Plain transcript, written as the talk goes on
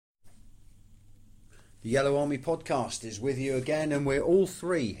The Yellow Army podcast is with you again, and we're all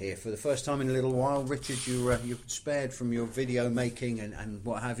three here for the first time in a little while. Richard, you're spared from your video making and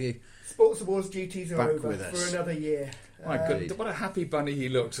what have you. Sports Awards duties are Back over with us. for another year. My God, what a happy bunny he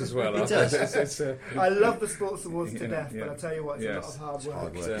looks as well. He does. I love the Sports Awards to death, but I tell you what, it's a lot of hard work.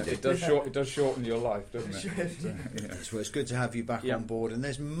 hard work. It does shorten your life, doesn't it? So it's good to have you back on board, and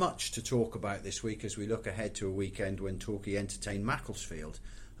there's much to talk about this week as we look ahead to a weekend when Torquay entertain Macclesfield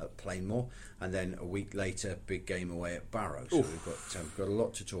at Plainmoor, and then a week later, big game away at Barrow. So we've got a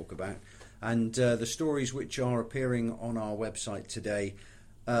lot to talk about, and the stories which are appearing on our website today.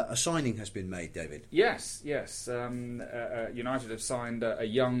 A signing has been made, David. Yes. United have signed a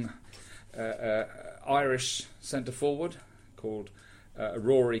young Irish centre forward called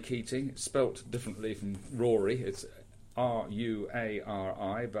Rory Keating. It's spelt differently from Rory. It's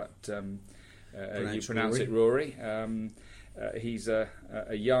Ruari, but you pronounce it Rory. He's a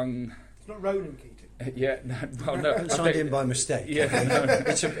young. It's not Ronan Keating. No. Signed in by mistake.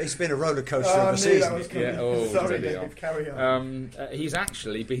 It's been a roller coaster of a season. Sorry, Dave, carry on. He's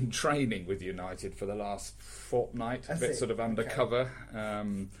actually been training with United for the last fortnight, a bit sort of undercover.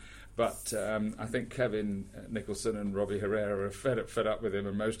 But I think Kevin Nicholson and Robbie Herrera are fed up with him,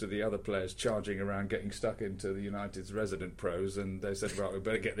 and most of the other players charging around getting stuck into the United's resident pros, and they said, right, we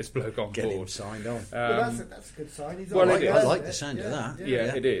better get this bloke on board. Get him signed on. That's a good sign. I like the sound of that.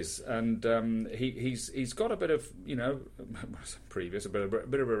 Yeah, it is, and he's got a bit of previous a bit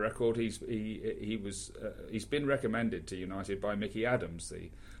of a record. He's been recommended to United by Mickey Adams,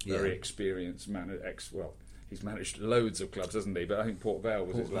 the very experienced man. He's managed loads of clubs, hasn't he? But I think Port Vale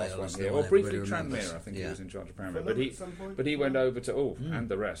was his last one here. Or briefly Tranmere, I think he was in charge of Tranmere. But he went over to, and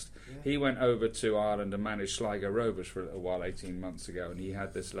the rest. Yeah. He went over to Ireland and managed Sligo Rovers for a little while, 18 months ago, and he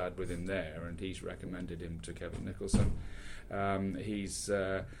had this lad with him there, and he's recommended him to Kevin Nicholson. He's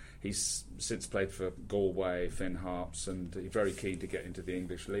since played for Galway, Finn Harps, and he's very keen to get into the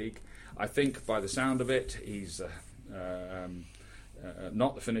English League. I think by the sound of it, he's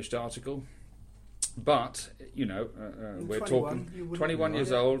not the finished article. But, we're talking 21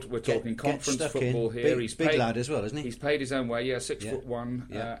 years old, we're talking conference football here. He's big lad as well, isn't he? He's paid his own way, 6'1",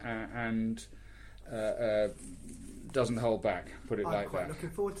 and doesn't hold back, put it like that. I'm quite looking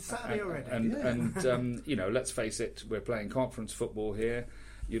forward to Saturday already. And let's face it, we're playing conference football here.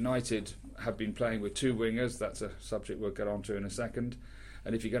 United have been playing with two wingers. That's a subject we'll get on to in a second.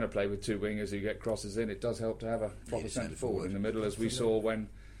 And if you're going to play with two wingers who get crosses in, it does help to have a proper centre forward in the middle, as we saw when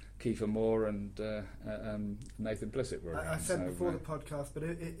Kiefer Moore and Nathan Blissett were around. I said before the podcast, but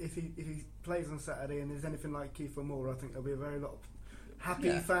if he plays on Saturday and there's anything like Kiefer Moore, I think there'll be a very lot of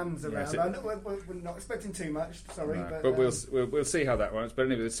happy fans around. We're not expecting too much, sorry. No, but we'll see how that works. But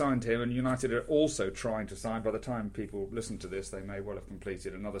anyway, they signed him, and United are also trying to sign, by the time people listen to this, they may well have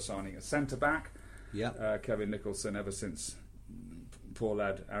completed another signing, a centre-back. Kevin Nicholson, ever since poor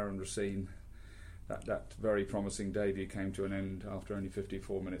lad Aaron Racine, that very promising debut came to an end after only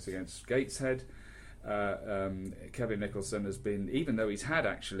 54 minutes against Gateshead. Kevin Nicholson has been, even though he's had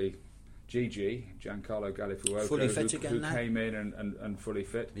actually Giancarlo Gallifuoco, who came in and fully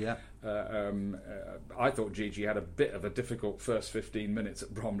fit. I thought Gigi had a bit of a difficult first 15 minutes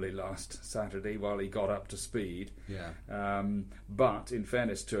at Bromley last Saturday while he got up to speed. But in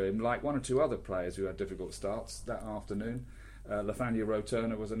fairness to him, like one or two other players who had difficult starts that afternoon, Lafania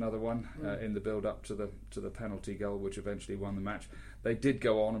Roturna was another one in the build-up to the penalty goal, which eventually won the match. They did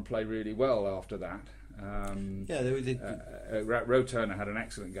go on and play really well after that. They did. Roturna had an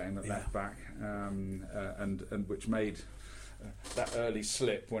excellent game at left back, and which made that early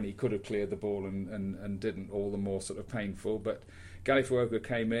slip when he could have cleared the ball and didn't, all the more sort of painful. But Gallifuoco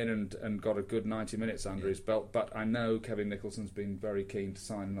came in and got a good 90 minutes under his belt. But I know Kevin Nicholson's been very keen to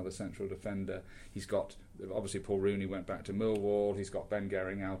sign another central defender. He's got, obviously, Paul Rooney went back to Millwall. He's got Ben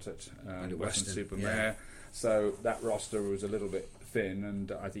Gehring out at Western-super-Mare. So that roster was a little bit thin,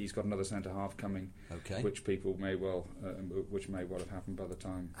 and I think he's got another centre half coming, which may well have happened by the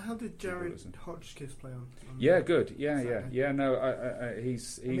time. How did Jared Hodgkiss play on? Good. No,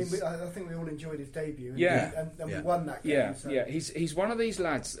 he's. I think we all enjoyed his debut. And we won that game. He's one of these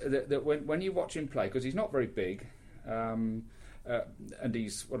lads that when you watch him play, because he's not very big, and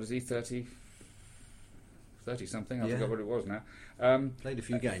he's 30 something. I forgot what it was now. Played a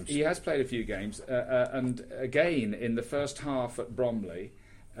few games. He has played a few games, and again in the first half at Bromley,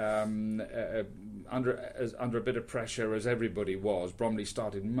 under a bit of pressure as everybody was, Bromley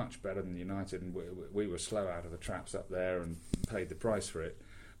started much better than United, and we were slow out of the traps up there and paid the price for it.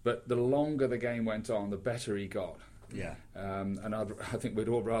 But the longer the game went on, the better he got. And I think we'd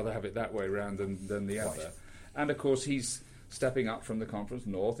all rather have it that way round than the other. And of course, he's stepping up from the Conference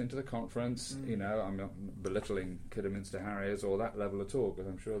North into the Conference. You know, I'm not belittling Kidderminster Harriers or that level at all, because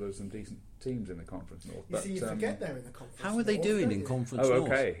I'm sure there's some decent teams in the Conference North. You see, you forget they're in the Conference How are they doing in Conference North? Oh,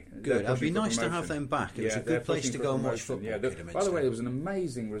 okay. Good. It'd be nice to have them back. It was a good place to go and watch football. Yeah, by the way, there was an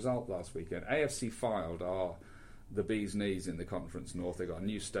amazing result last weekend. AFC Fylde are the bee's knees in the Conference North. They got a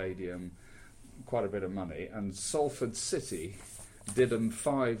new stadium, quite a bit of money, and Salford City did them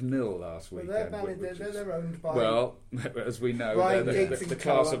 5-0 last weekend. They're owned by... Well, as we know, they're the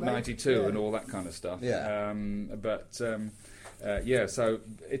class of 92 and all that kind of stuff. Yeah. So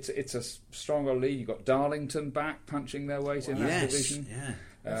it's a stronger league. You've got Darlington back punching their weight in that division. Yeah.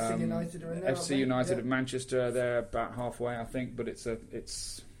 FC United are in there. FC United of Manchester, they're about halfway, I think, but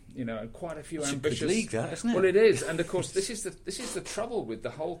it's you know, quite a few ambitious. A good league, that, isn't it? Well, it is, and of course, this is the trouble with the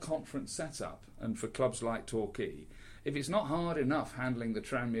whole conference setup, and for clubs like Torquay, if it's not hard enough handling the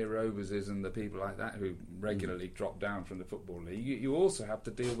Tranmere Roverses and the people like that who regularly drop down from the Football League, you also have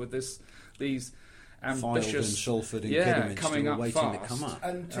to deal with these ambitious, Fylde and Salford and Kidderminster coming up waiting fast. to come up.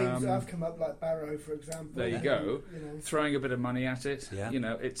 And teams that have come up, like Barrow, for example. There you go. You know. Throwing a bit of money at it. Yeah. You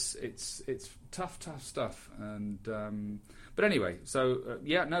know, it's tough stuff. And but anyway, so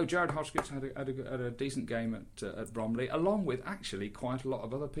Jared Hotchkiss had a decent game at Bromley, along with actually quite a lot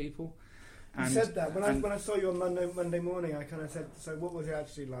of other people. You said that when I saw you on Monday morning. I kind of said, "So what was it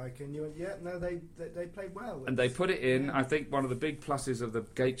actually like?" And you went, "Yeah, no, they played well." And they put it in. I think one of the big pluses of the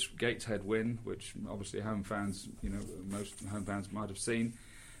Gateshead win, which obviously home fans, you know, most home fans might have seen,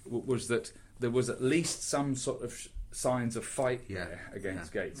 was that there was at least some sort of signs of fight there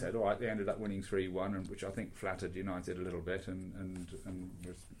against Gateshead. All right, they ended up winning 3-1, and which I think flattered United a little bit, and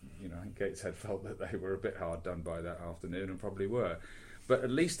was, you know, I think Gateshead felt that they were a bit hard done by that afternoon, and probably were. But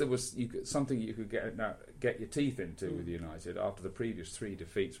at least there was something you could get your teeth into with United after the previous 3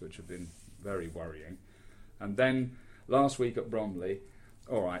 defeats, which have been very worrying. And then last week at Bromley,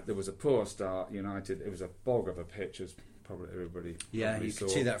 all right, there was a poor start. United, it was a bog of a pitch, as probably everybody you saw. could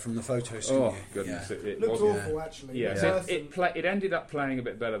see that from the photos. Oh goodness, it looked awful actually. Yes, it ended up playing a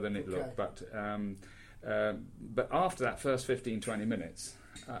bit better than it looked, but after that first 15-20 minutes,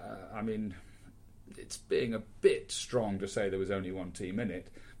 I mean, it's being a bit strong to say there was only one team in it,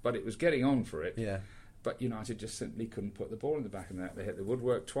 but it was getting on for it. Yeah. But United just simply couldn't put the ball in the back of the net. They hit the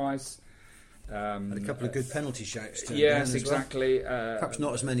woodwork twice. Had a couple of good penalty shouts. Yes, exactly. Perhaps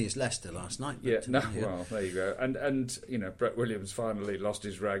not as many as Leicester last night. Well, there you go. And you know, Brett Williams finally lost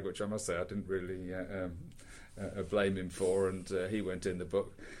his rag, which I must say I didn't really blame him for, and he went in the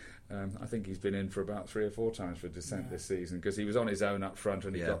book. I think he's been in for about 3 or 4 times for dissent this season, because he was on his own up front,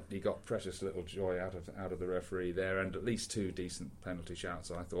 and he got precious little joy out of the referee there, and at least 2 decent penalty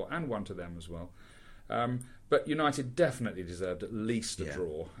shouts, I thought, and one to them as well. But United definitely deserved at least a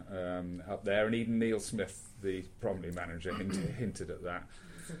draw up there, and even Neil Smith, the Bromley manager, hinted at that.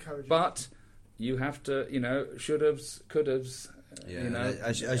 It's encouraging. But you have to, you know, should-haves, could-haves. Yeah, you know,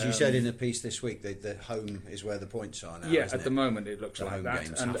 as you said in the piece this week, the home is where the points are now. Yeah, at the moment it looks like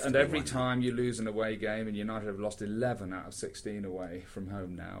that. And every won. time you lose an away game, and United have lost 11 out of 16 away from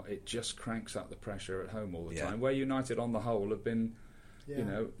home now, it just cranks up the pressure at home all the time. Where United, on the whole, have been, you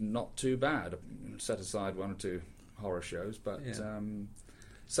know, not too bad. Set aside 1 or 2 horror shows, but.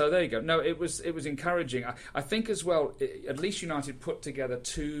 So there you go. No, it was encouraging. I think as well. At least United put together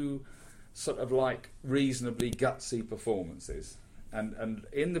 2 sort of like reasonably gutsy performances. And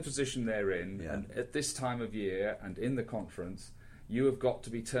in the position they're in, and at this time of year, and in the conference, you have got to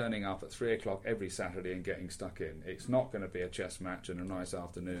be turning up at 3 o'clock every Saturday and getting stuck in. It's not going to be a chess match and a nice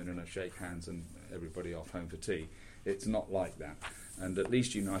afternoon and a shake hands and everybody off home for tea. It's not like that. And at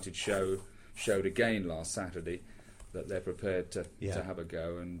least United showed again last Saturday that they're prepared to have a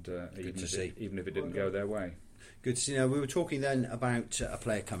go, and even if it didn't go their way. Good to see. Now, we were talking then about a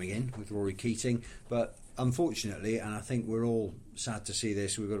player coming in with Rory Keating, but unfortunately, and I think we're all sad to see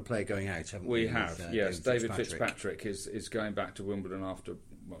this, we've got a player going out, haven't we? We have, yes. David Fitzpatrick is going back to Wimbledon after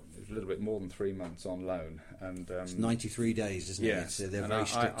a little bit more than 3 months on loan. And it's 93 days, isn't it? They're very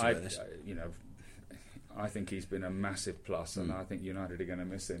strict about this. You know, I think he's been a massive plus, and I think United are going to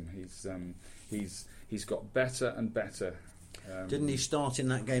miss him. He's got better and better. Didn't he start in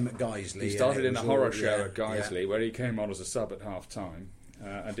that game at Guiseley? He started in a horror show at Guiseley, where he came on as a sub at half time.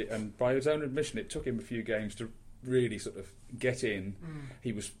 And by his own admission, it took him a few games to really sort of get in.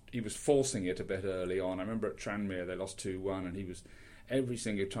 He was forcing it a bit early on. I remember at Tranmere they lost 2-1, and he was, every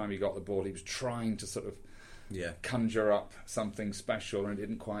single time he got the ball, he was trying to sort of conjure up something special, and it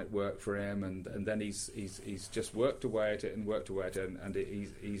didn't quite work for him. And then he's just worked away at it, and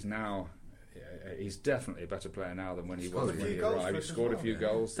he's now. He's definitely a better player now than when he was when he arrived. He scored a few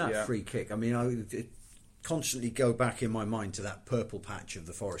goals. That free kick, I mean, constantly go back in my mind to that purple patch of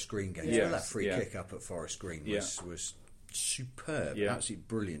the Forest Green game. Yes, That free kick up at Forest Green was superb, absolutely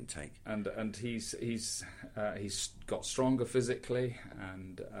brilliant take. And he's got stronger physically,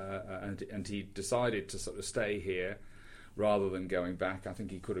 and he decided to sort of stay here rather than going back. I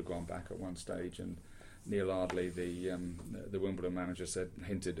think he could have gone back at one stage, and Neil Ardley, the Wimbledon manager,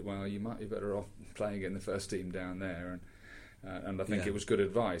 hinted, well, you might be better off playing in the first team down there, and I think it was good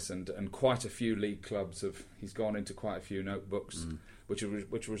advice. And quite a few league clubs he's gone into quite a few notebooks,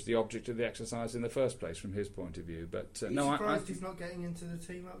 which was the object of the exercise in the first place from his point of view. But surprised he's not getting into the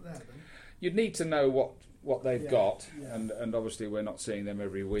team up there, then? You'd need to know what they've got, and obviously we're not seeing them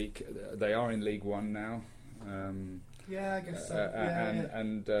every week. They are in League One now. Yeah, I guess so.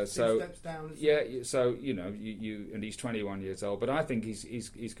 And so steps down. So you and he's 21 years old, but I think he's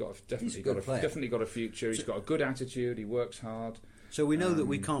definitely got a future. He's got a good attitude. He works hard. So we know that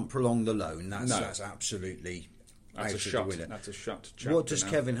we can't prolong the loan. That's absolutely. That's a shot. That's a shot. What does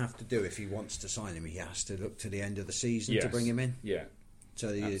Kevin have to do if he wants to sign him? He has to look to the end of the season to bring him in. Yeah. So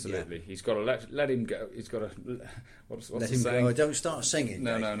absolutely, he's got to let him go. He's got to what's let the him saying? go. Don't start singing.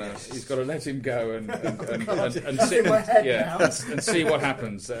 No. Yes. He's got to let him go and see what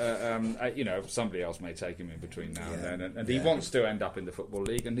happens. Somebody else may take him in between now and then, and he wants to end up in the Football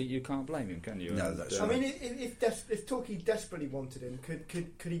League, and you can't blame him, can you? No, that's right. I mean, if Torquay desperately wanted him,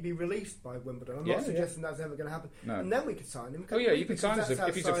 could he be released by Wimbledon? I'm not suggesting that's ever going to happen. No. And then we could sign him. You can sign him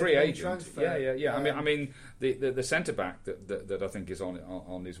if he's a free agent. Yeah. I mean, the centre back that I think is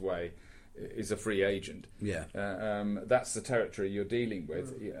on his way is a free agent. Yeah. That's the territory you're dealing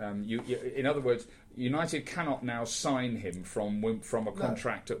with. In other words, United cannot now sign him from a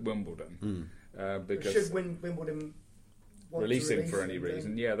contract at Wimbledon because should Wimbledon release him for any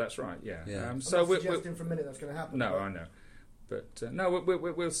reason? Yeah, that's right. Yeah. I'm not suggesting for a minute that's going to happen. No, I know. But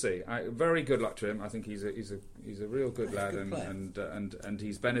we'll see. Very good luck to him. I think he's a real good lad, and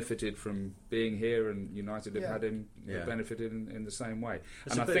he's benefited from being here, and United have had him benefited in the same way.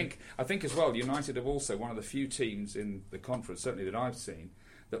 And I think as well, United have also one of the few teams in the conference, certainly that I've seen,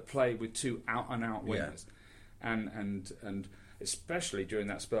 that play with two out and out wingers, and especially during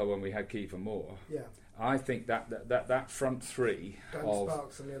that spell when we had Kiefer Moore. Yeah. I think that front three Dan of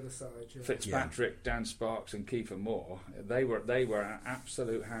Sparks on the other side, Fitzpatrick, Dan Sparks, and Kiefer Moore, they were an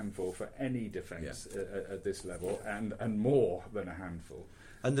absolute handful for any defence at this level, and more than a handful.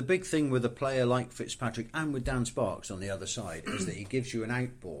 And the big thing with a player like Fitzpatrick and with Dan Sparks on the other side is that he gives you an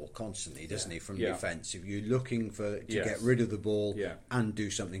out ball constantly, doesn't he, from defence? If you're looking to get rid of the ball and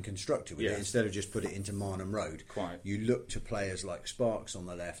do something constructive with it, instead of just put it into Marnham Road, you look to players like Sparks on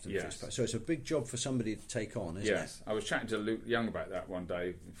the left and Fitzpatrick. So it's a big job for somebody to take on, isn't it? I was chatting to Luke Young about that one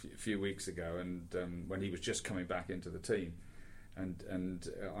day a few weeks ago, and when he was just coming back into the team. And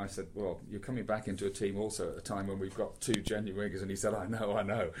I said, well, you're coming back into a team also at a time when we've got two genuine wingers, and he said, I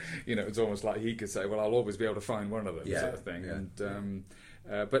know. It's almost like he could say, well, I'll always be able to find one of them, sort of thing.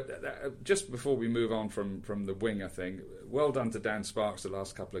 Yeah. But just before we move on from the winger thing, well done to Dan Sparks the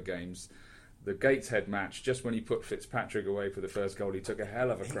last couple of games. The Gateshead match, just when he put Fitzpatrick away for the first goal, he took a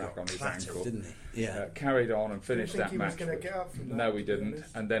hell of a crack on his ankle, didn't he? Yeah. Carried on and finished that match. Was get up from that, no, he didn't.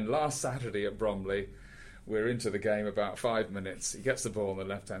 And then last Saturday at Bromley, we're into the game about 5 minutes. He gets the ball on the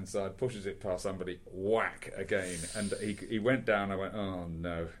left-hand side, pushes it past somebody, whack again, and he went down. I went, oh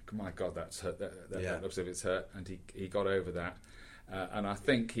no, my God, that's hurt. That looks as if it's hurt, and he got over that. And I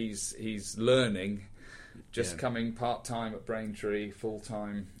think he's learning, just coming part-time at Braintree,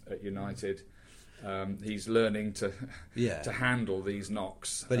 full-time at United. He's learning to handle these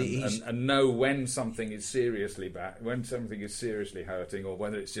knocks, but and know when something is seriously bad, when something is seriously hurting, or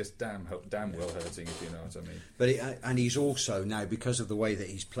whether it's just damn well hurting, if you know what I mean. But and he's also now, because of the way that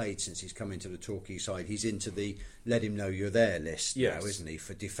he's played since he's come into the Torquay side, he's into the let him know you're there list now, isn't he?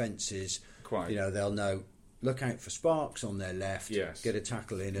 For defences, they'll know. Look out for Sparks on their left. Yes. Get a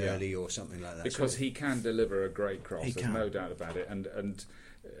tackle in early or something like that. Because he can deliver a great cross. There's no doubt about it. And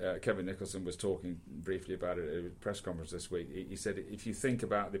Kevin Nicholson was talking briefly about it at a press conference this week. He said if you think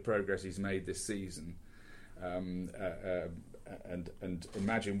about the progress he's made this season, and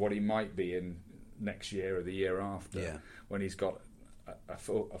imagine what he might be in next year or the year after, when he's got a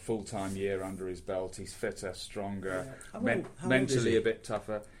full-time year under his belt, he's fitter, stronger, mentally a bit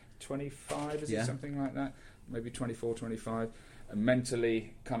tougher. 25, is it something like that? Maybe 24, 25. And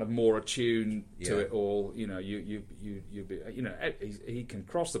mentally kind of more attuned to it all. He can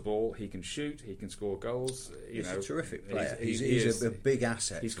cross the ball, he can shoot, he can score goals. He's a terrific player. He's a big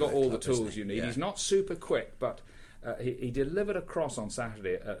asset. He's got all the tools you need. Yeah. He's not super quick, but he delivered a cross on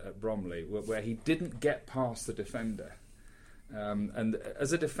Saturday at Bromley where he didn't get past the defender. And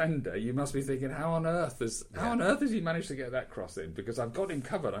as a defender, you must be thinking, how on earth has he managed to get that cross in? Because I've got him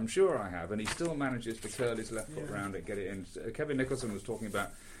covered, I'm sure I have, and he still manages to curl his left foot round it, get it in. Kevin Nicholson was talking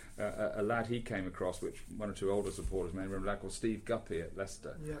about a lad he came across, which one or two older supporters may remember, a lad called Steve Guppy at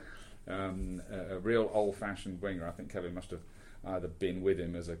Leicester. A real old-fashioned winger. I think Kevin must have either been with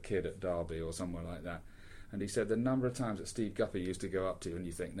him as a kid at Derby or somewhere like that. And he said the number of times that Steve Guppy used to go up to you and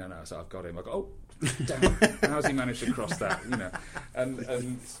you think, no, so I've got him. I go, oh, damn, how's he managed to cross that?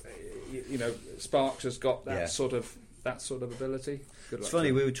 And Sparks has got that sort of ability. It's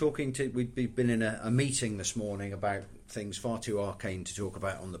funny. We'd been in a meeting this morning about things far too arcane to talk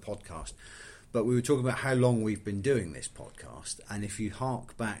about on the podcast. But we were talking about how long we've been doing this podcast, and if you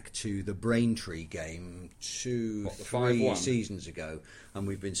hark back to the Braintree game 3 seasons ago, and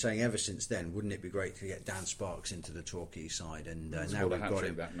we've been saying ever since then, wouldn't it be great to get Dan Sparks into the Torquay side? And now we've got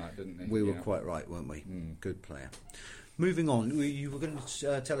him. That night, didn't he? We were quite right, weren't we? Good player. Moving on, you were going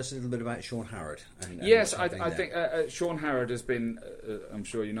to tell us a little bit about Sean Harrod. Yes, I think Sean Harrod has been, I'm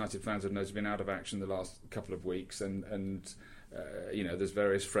sure United fans have noticed, been out of action the last couple of weeks, and there's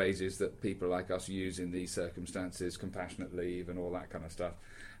various phrases that people like us use in these circumstances, compassionate leave and all that kind of stuff.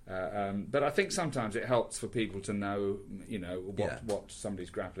 But I think sometimes it helps for people to know, what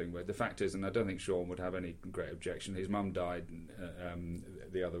somebody's grappling with. The fact is, and I don't think Sean would have any great objection, his mum died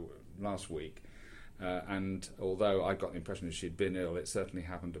last week. And although I got the impression that she'd been ill, it certainly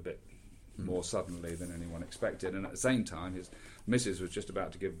happened a bit more suddenly than anyone expected. And at the same time, his missus was just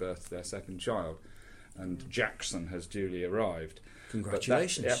about to give birth to their second child. And Jackson has duly arrived.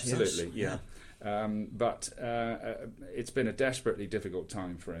 Congratulations! Absolutely, yes. But it's been a desperately difficult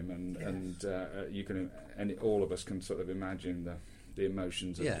time for him, and all of us can sort of imagine the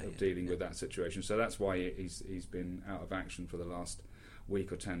emotions of dealing with that situation. So that's why he's been out of action for the last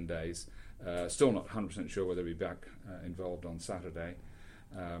week or 10 days. Still not 100% sure whether he'll be back involved on Saturday.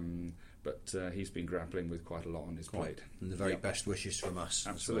 But he's been grappling with quite a lot on his plate. And the very best wishes from us.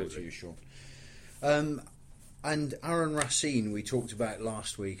 Absolutely. To you, Sean. And Aaron Racine, we talked about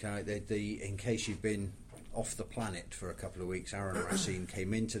last week. In case you've been off the planet for a couple of weeks, Aaron Racine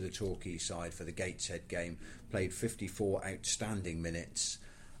came into the Torquay side for the Gateshead game, played 54 outstanding minutes,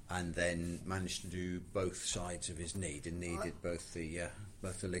 and then managed to do both sides of his knee. Didn't he? Did both the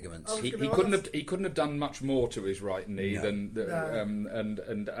ligaments. He couldn't have done much more to his right knee than the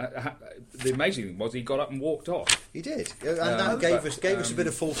amazing thing was he got up and walked off. He did, and that gave us a bit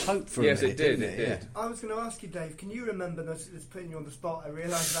of false hope for yes, a minute. Yes, it did. I was going to ask you, Dave. Can you remember? It's putting you on the spot. I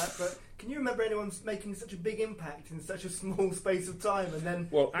realise that, but can you remember anyone making such a big impact in such a small space of time, and then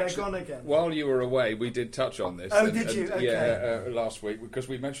they're gone again? While you were away, we did touch on this. Oh, did you? Okay. Yeah, last week because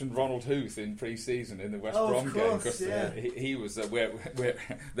we mentioned Ronald Huth in pre-season in the West Brom game because he was where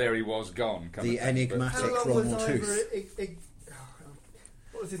there he was gone. The enigmatic Ronald Huth.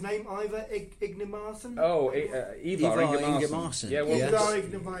 What was his name? Ivar Ignimarsson? Oh, Ivar Ignimarsson. Yeah, well, Ivar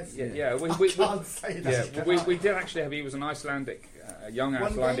Ignimarsson. Yeah, I can't say that. Yeah, we did actually have. He was an Icelandic, young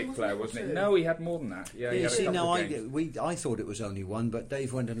Icelandic player, wasn't he? No, he had more than that. Yeah, he had a couple of games. I thought it was only one, but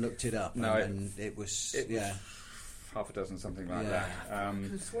Dave went and looked it up. And it was half a dozen, something like that.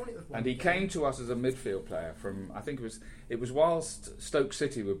 And he came to us as a midfield player from, I think it was whilst Stoke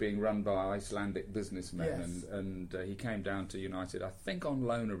City were being run by Icelandic businessmen, and he came down to United, I think on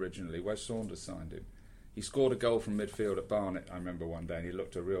loan originally. Wes Saunders signed him. He scored a goal from midfield at Barnet, I remember one day, and he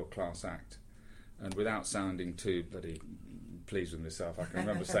looked a real class act. And without sounding too bloody pleased with myself, I can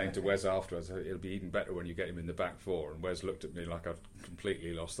remember saying to Wes afterwards, it'll be even better when you get him in the back four. And Wes looked at me like I'd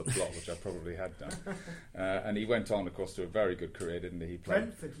completely lost the plot, which I probably had done. And he went on, of course, to a very good career, didn't he? He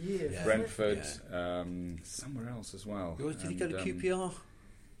played Brentford years. Brentford, somewhere else as well. Did he go to QPR?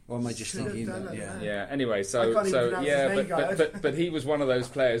 Or am I just thinking? Yeah. Anyway, but he was one of those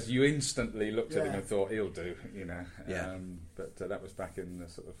players you instantly looked at him and thought he'll do, But that was back in the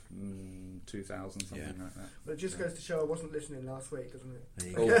sort of 2000 something like that. But it just goes to show I wasn't listening last week, doesn't it?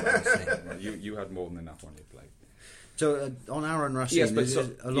 Well, you had more than enough on your plate. So on Aaron Racine, there's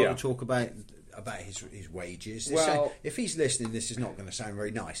a lot of talk about his wages. Well, if he's listening, this is not going to sound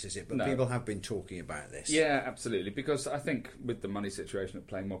very nice, is it? But people have been talking about this. Yeah, absolutely. Because I think with the money situation at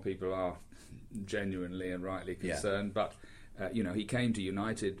Plainmoor, people are genuinely and rightly concerned. But he came to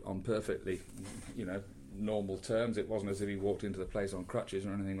United on perfectly, normal terms. It wasn't as if he walked into the place on crutches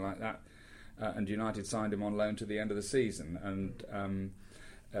or anything like that. And United signed him on loan to the end of the season. And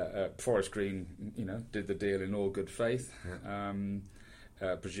Forest Green, did the deal in all good faith.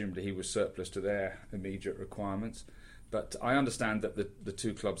 Presumably he was surplus to their immediate requirements. But I understand that the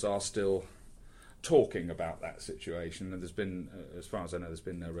two clubs are still talking about that situation, and there's been, as far as I know, there's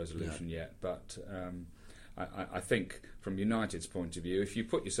been no resolution yet. But I think from United's point of view, if you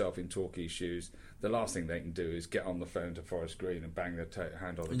put yourself in Torquay's shoes, the last thing they can do is get on the phone to Forest Green and bang their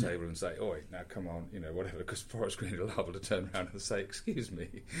hand on the table and say, "Oi, now come on," whatever, because Forest Green are liable to turn around and say, "Excuse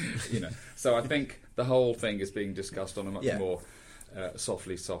me," So I think the whole thing is being discussed on a much more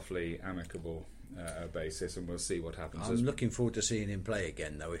softly, amicable basis, and we'll see what happens. I'm looking forward to seeing him play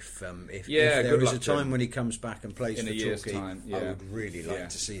again, though. If there is a time when he comes back and plays in for a year's Torquay, time, I would really like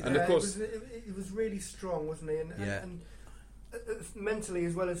to see that. And of course, it was really strong, wasn't he? And mentally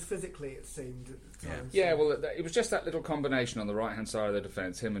as well as physically, it seemed. At times. Well, it was just that little combination on the right-hand side of the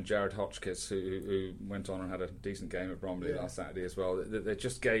defence, him and Jared Hotchkiss, who went on and had a decent game at Bromley last Saturday as well. They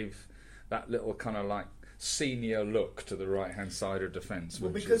just gave that little kind of like senior look to the right-hand side of defence.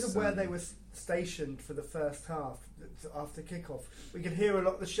 Well, because of where they were stationed for the first half, after kick-off, we could hear a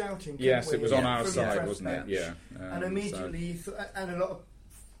lot of the shouting. Yes, it was on our from side, wasn't it? Yeah. And immediately, and a lot of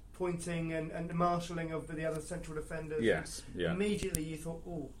pointing and marshalling of the other central defenders. Yes, Immediately you thought,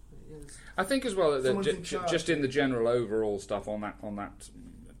 oh. Yes. I think as well that just in the general overall stuff on that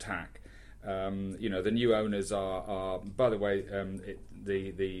attack, the new owners are by the way,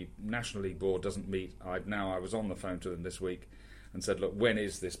 the National League board doesn't meet. I was on the phone to them this week and said, look, when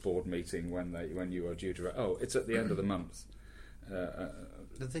is this board meeting? When you are due to? Oh, it's at the end of the month.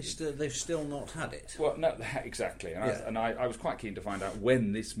 They've still not had it. Well, no, exactly, and I was quite keen to find out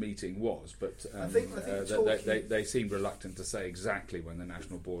when this meeting was, but I think they seemed reluctant to say exactly when the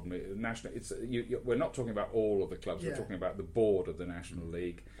national board we're not talking about all of the clubs. We're talking about the board of the National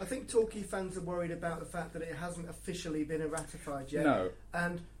League. I think Torquay fans are worried about the fact that it hasn't officially been ratified yet. No,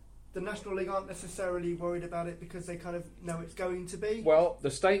 and the National League aren't necessarily worried about it because they kind of know it's going to be. Well,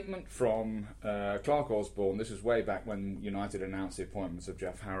 the statement from Clark Osborne, this was way back when United announced the appointments of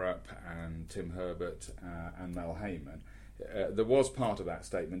Jeff Harrop and Tim Herbert and Mel Heyman. There was part of that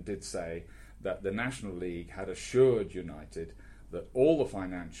statement did say that the National League had assured United that all the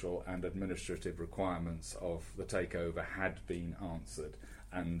financial and administrative requirements of the takeover had been answered,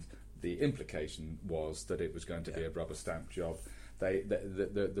 and the implication was that it was going to be a rubber stamp job.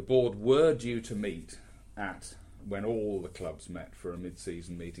 The board were due to meet when all the clubs met for a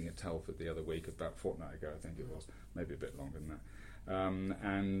mid-season meeting at Telford the other week, about a fortnight ago, I think it was, maybe a bit longer than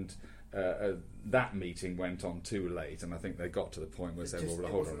that. That meeting went on too late, and I think they got to the point where they said, well,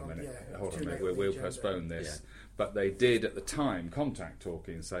 hold on a minute, we'll postpone this. But they did at the time contact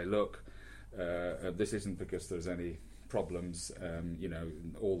Torquay and say, look, this isn't because there's any problems,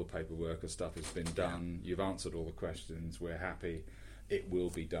 all the paperwork and stuff has been done, you've answered all the questions, we're happy, it will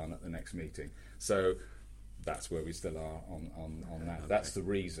be done at the next meeting. So that's where we still are on that. Okay. That's the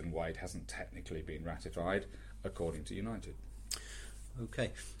reason why it hasn't technically been ratified, according to United.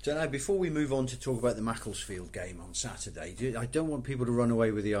 Okay, so now before we move on to talk about the Macclesfield game on Saturday, I don't want people to run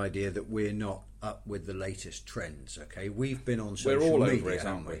away with the idea that we're not up with the latest trends. Okay, we've been on social media. We're all over it,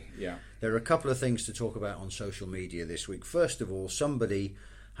 aren't we? Yeah. There are a couple of things to talk about on social media this week. First of all, somebody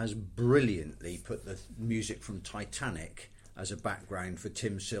has brilliantly put the music from Titanic as a background for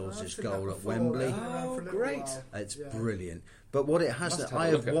Tim Sills' goal at Wembley. Oh, great! It's brilliant. But what it has, I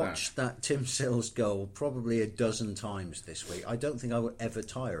have watched that Tim Sills goal probably a dozen times this week. I don't think I will ever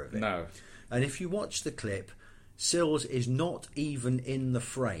tire of it. No. And if you watch the clip, Sills is not even in the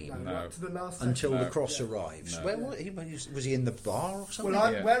frame until the cross arrives. No. Where was he in the bar or something?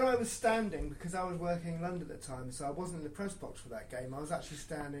 Well, where I was standing, because I was working in London at the time, so I wasn't in the press box for that game. I was actually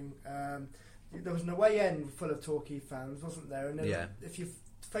standing. There was an away end full of Torquay fans, wasn't there? And then if you're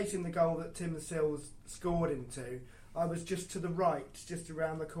facing the goal that Tim Sills scored into, I was just to the right, just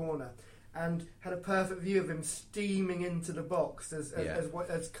around the corner, and had a perfect view of him steaming into the box as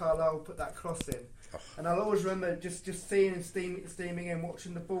Carlisle put that cross in. Oh. And I'll always remember just seeing him steaming in,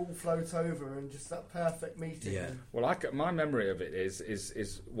 watching the ball float over, and just that perfect meeting. Yeah. Well, my memory of it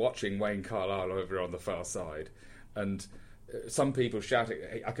is watching Wayne Carlisle over on the far side, and some people shouting.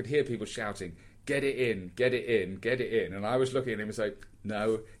 I could hear people shouting, "Get it in, get it in, get it in," and I was looking at him and saying,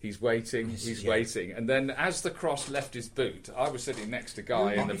 "No, he's waiting, he's waiting." And then, as the cross left his boot, I was sitting next to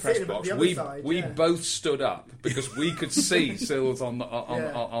Guy in the press box. We both stood up because we could see Sills on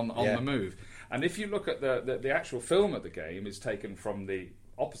the move. And if you look at the actual film of the game, is taken from the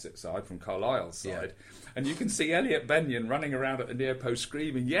opposite side, from Carlisle's side, and you can see Elliot Benyon running around at the near post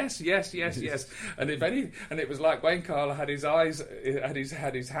screaming, "Yes, yes, yes, yes!" And it was like Wayne Carlisle had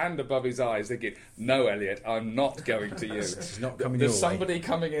his hand above his eyes, thinking, "No, Elliot, I'm not going to you. It's not coming There's your somebody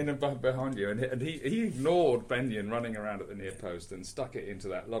coming in behind you," and he ignored Benyon running around at the near post and stuck it into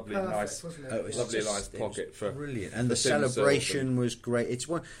that lovely, nice pocket for brilliant. And the celebration was great. It's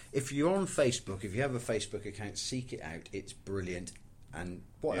one. If you're on Facebook, if you have a Facebook account, seek it out. It's brilliant. And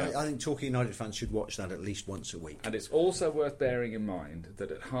I think Torquay United fans should watch that at least once a week. And it's also worth bearing in mind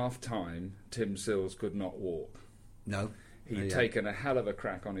that at half-time, Tim Sills could not walk. No. He'd taken a hell of a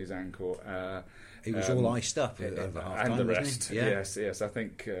crack on his ankle. He was all iced up over half-time, and the wasn't rest. he? Yes. I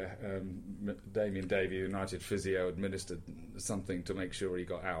think Damien Davey, United physio, administered something to make sure he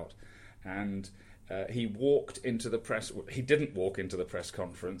got out. And he walked into the press. He didn't walk into the press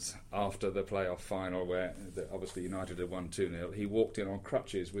conference after the playoff final, where obviously United had won 2-0. He walked in on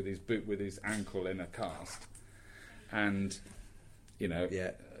crutches with his ankle in a cast, and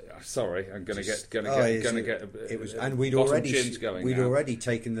sorry, I'm going to get. It was, and we'd already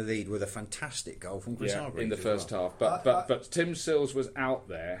taken the lead with a fantastic goal from Chris Hargreaves in the first half. But Tim Sills was out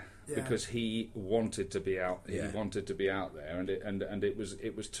there. Because he wanted to be out, he wanted to be out there, and it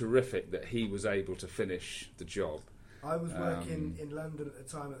was terrific that he was able to finish the job. I was working in London at the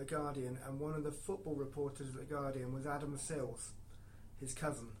time at the Guardian, and one of the football reporters at the Guardian was Adam Sills, his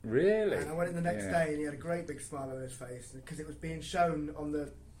cousin. Really? And I went in the next day, and he had a great big smile on his face because it was being shown on the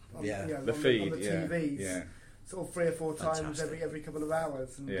feed, on the TVs, sort of 3 or 4 times every couple of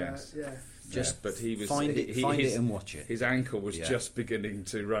hours. And, but he was find it and watch it. His ankle was just beginning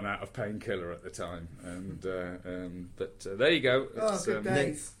to run out of painkiller at the time, and but there you go. Good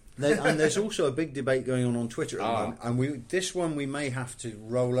days. And there's also a big debate going on Twitter at the moment, and this one we may have to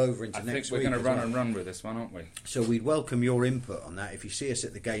roll over into next week. I think we're going to run with this one, aren't we? So we'd welcome your input on that. If you see us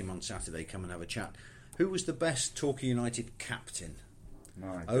at the game on Saturday, come and have a chat. Who was the best Torquay United captain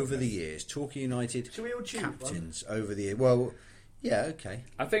over the years? Torquay United captains over the years. Well. Yeah, okay.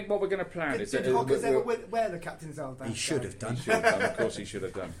 I think what we're going to plan is... Did Hockers ever wear the captain's armband? He should have done. Of course he should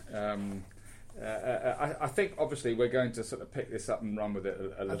have done. I think, obviously, we're going to sort of pick this up and run with it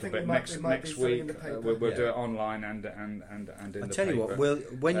a little bit next week. We'll do it online and in the paper. I'll tell you what,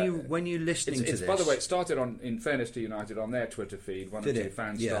 when you're listening to this... By the way, it started, in fairness to United, on their Twitter feed. One or two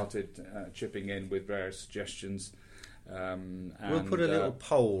fans started chipping in with various suggestions. We'll put a little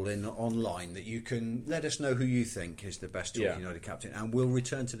poll in online that you can let us know who you think is the best Torquay United captain, and we'll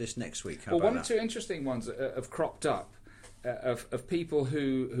return to this next week. One or two interesting ones have cropped up of people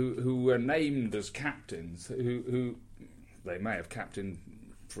who were named as captains, who they may have captained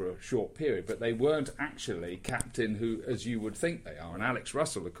for a short period, but they weren't actually captain who, as you would think they are. And Alex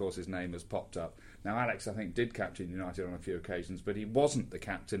Russell, of course, his name has popped up. Now, Alex, I think, did captain United on a few occasions, but he wasn't the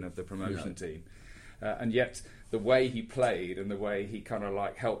captain of the promotion team. And yet, the way he played and the way he kind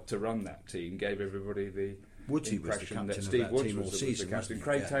of helped to run that team gave everybody the impression that Steve Woods was the captain.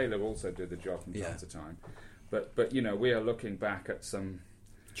 Craig Taylor also did the job from time to time. But we are looking back at some...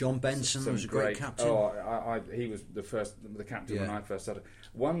 John Benson was a great captain. He was the captain when I first started.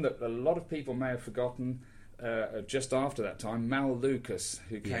 One that a lot of people may have forgotten just after that time, Mal Lucas,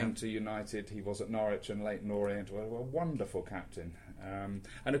 who came to United. He was at Norwich and Leyton Orient. A wonderful captain.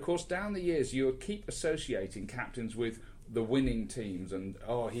 And of course, down the years, you keep associating captains with the winning teams, and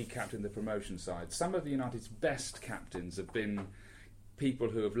he captained the promotion side. Some of United's best captains have been people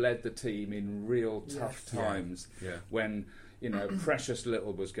who have led the team in real tough times when precious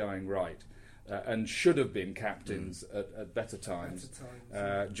little was going right. And should have been captains at better times.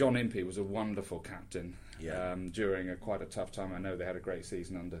 John Impey was a wonderful captain during quite a tough time. I know they had a great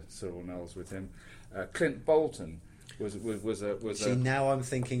season under Cyril Knowles with him. Clint Bolton was See, now I'm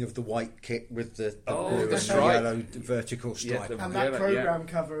thinking of the white kit with the blue and yellow vertical stripe. And that programme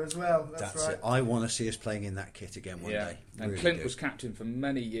cover as well. That's right. It. I want to see us playing in that kit again one day. And Clint was captain for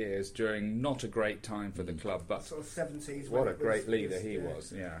many years during not a great time for the club, but sort of 70s. What a great leader he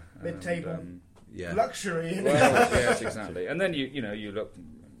was. Mid-table luxury. Yes, exactly. And then you look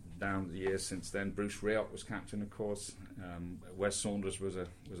down the years since then. Bruce Rioch was captain, of course. Wes Saunders was a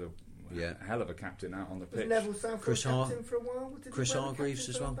hell of a captain out on the pitch. Was Neville Southwood captain for a while? Chris Hargreaves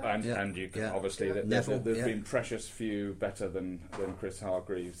as well. And you can obviously there's been precious few better than Chris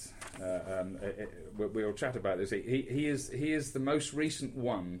Hargreaves. We'll chat about this. He is the most recent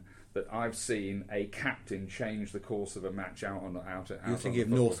one that I've seen a captain change the course of a match out You're thinking of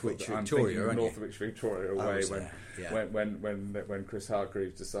Northwich Victoria, aren't you? Northwich Victoria away when Chris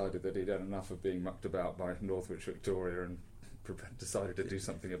Hargreaves decided that he'd had enough of being mucked about by Northwich Victoria and decided to do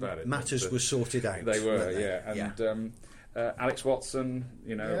something about it. Matters were sorted out. They were, and Alex Watson.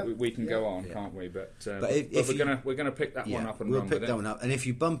 We can go on, can't we? But we're going to pick that one up and we'll run pick with that one up. And if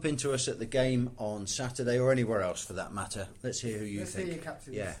you bump into us at the game on Saturday or anywhere else for that matter, let's hear who you think. Hear your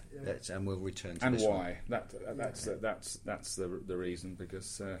captains. And we'll return to and this why. One. That's the reason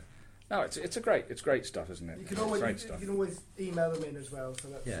because. No, it's great stuff, isn't it? You can always email them in as well. So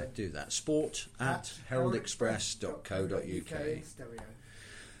that's, do that. Sport@heraldexpress.co.uk.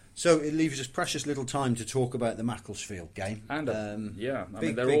 So it leaves us precious little time to talk about the Macclesfield game. And I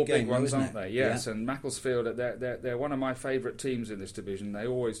mean they're all big ones, aren't they? Yes, yeah. And Macclesfield, they're one of my favourite teams in this division. They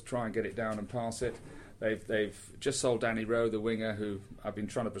always try and get it down and pass it. They've just sold Danny Rowe, the winger, who I've been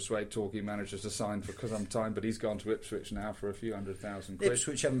trying to persuade Torquay managers to sign for because I'm time, but he's gone to Ipswich now for a few £100,000.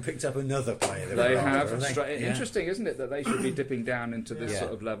 Ipswich haven't picked up another player. They have. Interesting, isn't it, that they should be dipping down into this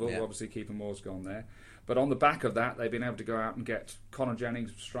sort of level? Yeah. Obviously, Keeper Moore's gone there. But on the back of that, they've been able to go out and get Connor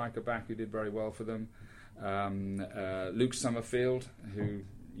Jennings, striker back, who did very well for them. Luke Summerfield, who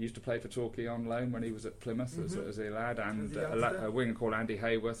used to play for Torquay on loan when he was at Plymouth as a lad, and a winger called Andy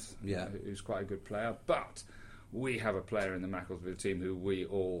Hayworth, who's quite a good player. But we have a player in the Macclesfield team who we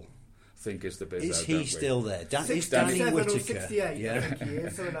all think is the bizzo. Is he still there? Is Danny Whittaker?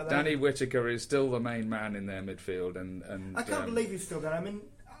 Danny Whittaker is still the main man in their midfield, and I can't believe he's still there. I mean,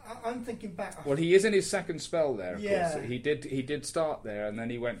 I'm thinking back. Well, he is in his second spell there. Of course, he did start there, and then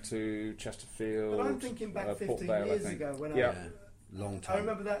he went to Chesterfield. But I'm thinking back 15 Vale, years ago when long time. I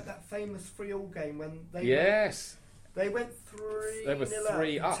remember that famous 3-3 game when they they went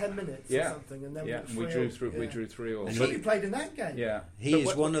 3 up 10 minutes or something, and then we drew 3-3. And he played in that game. Yeah, he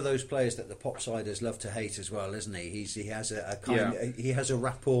is one of those players that the Popsiders love to hate as well, isn't he? He has he has a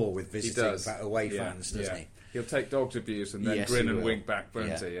rapport with visiting away fans, doesn't he? He'll take dog's abuse and then grin and wink back,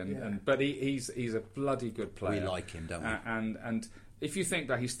 won't he? But he's a bloody good player. We like him, don't we? And if you think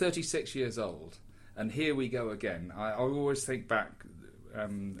that he's 36 years old, and here we go again. I always think back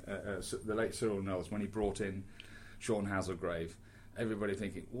the late Cyril Knowles when he brought in Sean Hazelgrave. Everybody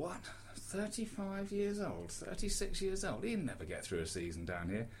thinking, what? 35 years old, 36 years old. He'll never get through a season down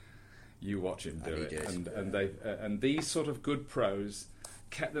here. You watch him do it, and these sort of good pros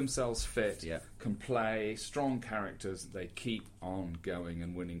kept themselves fit, can play, strong characters. They keep on going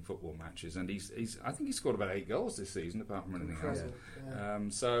and winning football matches. And I think he scored about 8 goals this season, apart from anything else.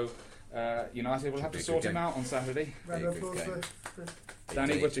 United will have to sort him out on Saturday.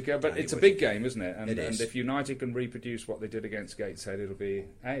 Danny Whittaker, but it's a big game, isn't it? And if United can reproduce what they did against Gateshead, it'll be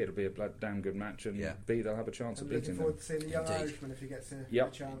a damn good match, and B, they'll have a chance of beating them. Looking forward to seeing the young Irishman if he gets a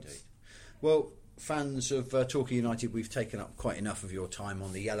chance. Indeed. Well, fans of Torquay United, we've taken up quite enough of your time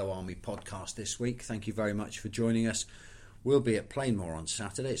on the Yellow Army podcast this week. Thank you very much for joining us. We'll be at Plainmoor on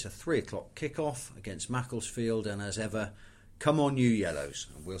Saturday. It's a 3:00 kick-off against Macclesfield, and as ever, come on you Yellows,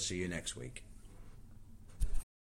 and we'll see you next week.